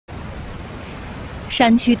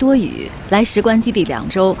山区多雨，来石棺基地2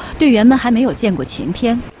周，队员们还没有见过晴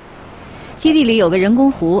天。基地里有个人工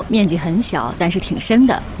湖，面积很小，但是挺深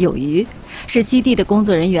的，有鱼，是基地的工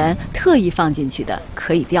作人员特意放进去的，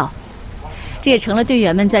可以钓。这也成了队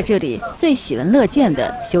员们在这里最喜闻乐见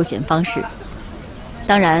的休闲方式。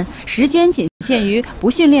当然，时间仅限于不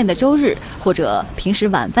训练的周日或者平时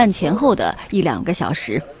晚饭前后的1、2个小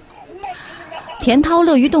时。田涛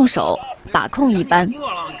乐于动手，把控一般。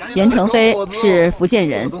袁成飞是福建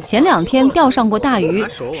人，前2天钓上过大鱼，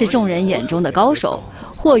是众人眼中的高手。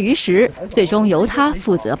获鱼时，最终由他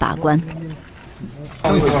负责把关。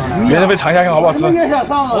袁成飞尝一下看好不好吃？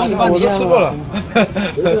我都吃过了。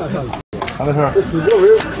他的事儿，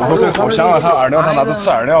我说这好香啊！他饵料，他拿着吃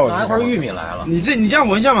饵料。拿一块玉米来了。你这样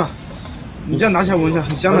闻一下嘛，你这样拿起来闻一下，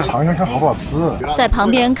很香的。尝一下看好不好吃？在旁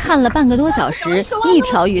边看了半个多小时，一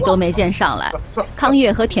条鱼都没见上来。康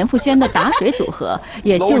月和田富轩的打水组合，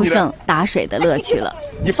也就剩打水的乐趣了。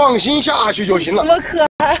你放心下去就行了。这么可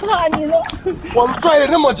爱吗？你都，我拽得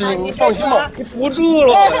那么紧，你放心吧。你扶住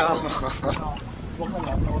了我呀！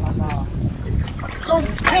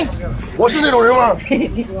我是那种人吗？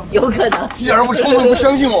有可能。一点不充分不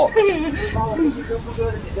相信我。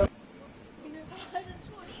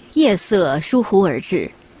夜色疏忽而至，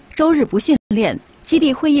周日不训练，基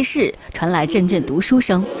地会议室传来阵阵读书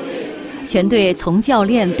声。全队从教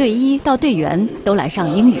练、队医到队员都来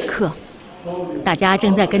上英语课，大家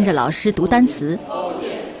正在跟着老师读单词。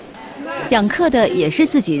讲课的也是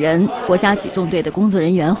自己人，国家举重队的工作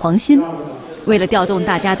人员黄鑫。为了调动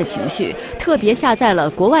大家的情绪，特别下载了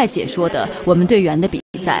国外解说的我们队员的比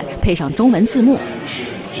赛，配上中文字幕。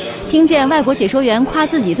听见外国解说员夸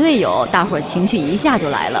自己队友，大伙儿情绪一下就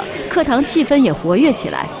来了，课堂气氛也活跃起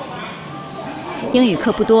来。英语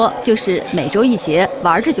课不多，就是每周1节，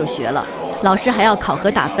玩着就学了。老师还要考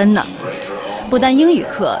核打分呢。不单英语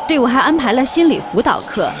课，队伍还安排了心理辅导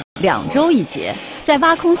课，2周1节，在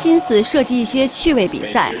挖空心思设计一些趣味比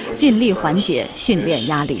赛，尽力缓解训练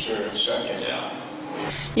压力。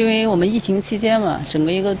因为我们疫情期间嘛，整个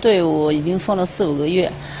一个队伍已经封了4、5个月。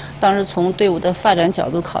当时从队伍的发展角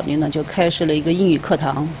度考虑呢，就开设了一个英语课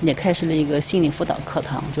堂，也开设了一个心理辅导课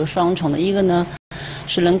堂，就双重的。一个呢，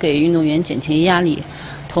是能给运动员减轻压力，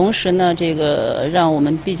同时呢，这个让我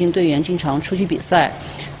们毕竟队员经常出去比赛，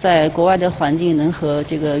在国外的环境能和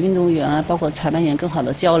这个运动员啊，包括裁判员更好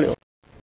的交流。